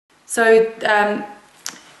So,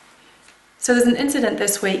 so there's an incident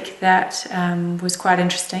this week that was quite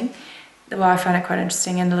interesting. Well, I found it quite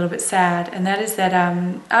interesting and a little bit sad, and that is that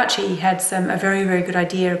Archie had a very, very good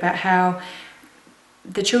idea about how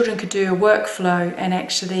the children could do a workflow and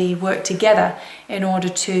actually work together in order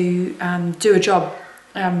to do a job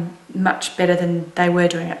much better than they were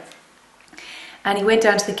doing it. And he went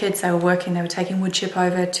down to the kids, they were working, they were taking wood chip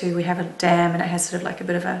over to, we have a dam and it has sort of like a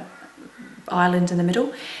bit of a island in the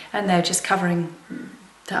middle, and they're just covering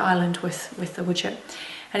the island with the wood chip.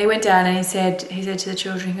 And he went down and he said to the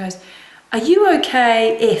children, he goes, "Are you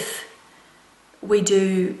okay if we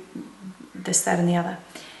do this, that and the other?"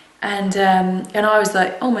 And I was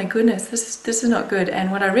like, oh my goodness, this is not good.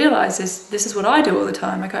 And what I realised is this is what I do all the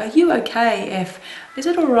time. I go, "Are you okay if, is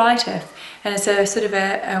it all right if?" And it's a sort of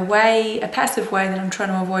a passive way that I'm trying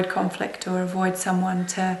to avoid conflict or avoid someone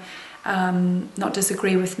to not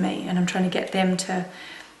disagree with me, and I'm trying to get them to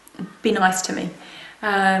be nice to me.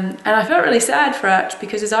 And I felt really sad for Arch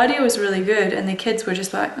because his idea was really good, and the kids were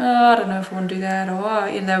just like, "Oh, I don't know if I want to do that," or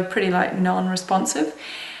they were pretty like non-responsive.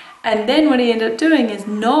 And then what he ended up doing is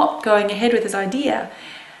not going ahead with his idea.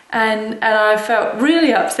 And I felt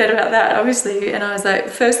really upset about that, obviously. And I was like,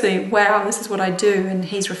 firstly, wow, this is what I do. And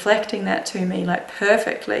he's reflecting that to me like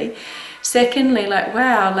perfectly. Secondly, like,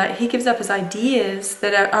 wow, like he gives up his ideas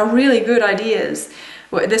that are really good ideas.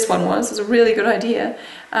 Well, this one was a really good idea.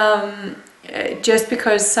 Just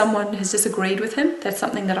because someone has disagreed with him. That's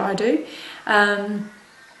something that I do.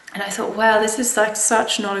 And I thought, wow, this is like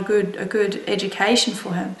such not a good education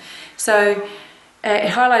for him. So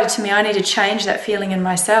it highlighted to me I need to change that feeling in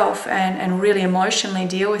myself and really emotionally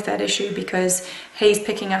deal with that issue, because he's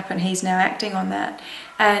picking up and he's now acting on that.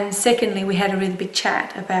 And secondly, we had a really big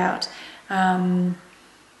chat about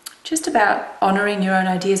just about honouring your own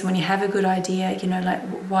ideas. When you have a good idea, you know, like,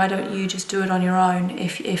 why don't you just do it on your own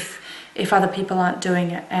if other people aren't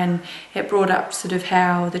doing it? And it brought up sort of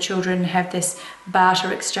how the children have this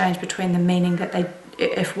barter exchange between them, meaning that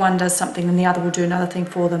if one does something then the other will do another thing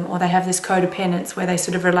for them, or they have this codependence where they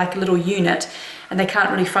sort of are like a little unit and they can't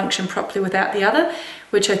really function properly without the other,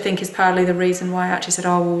 which I think is partly the reason why Archie said,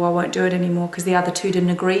 "Oh, well, I won't do it anymore," because the other two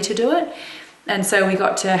didn't agree to do it. And so we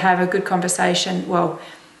got to have a good conversation. Well,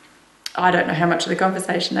 I don't know how much of the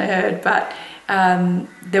conversation they heard, but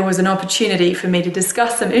there was an opportunity for me to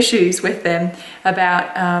discuss some issues with them about,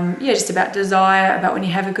 just about desire, about when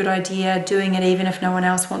you have a good idea, doing it even if no one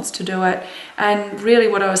else wants to do it. And really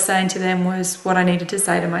what I was saying to them was what I needed to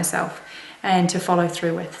say to myself and to follow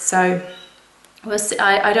through with. So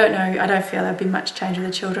I don't know, I don't feel there'll be much change with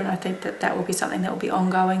the children. I think that will be something that will be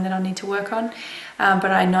ongoing that I'll need to work on.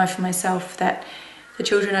 But I know for myself that the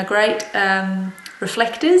children are great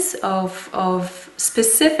reflectors of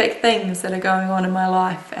specific things that are going on in my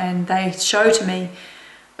life, and they show to me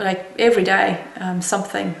like every day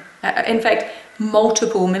something, in fact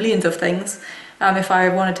multiple millions of things if I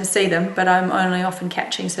wanted to see them, but I'm only often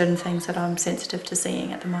catching certain things that I'm sensitive to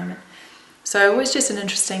seeing at the moment. So it was just an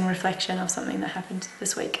interesting reflection of something that happened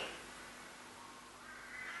this week.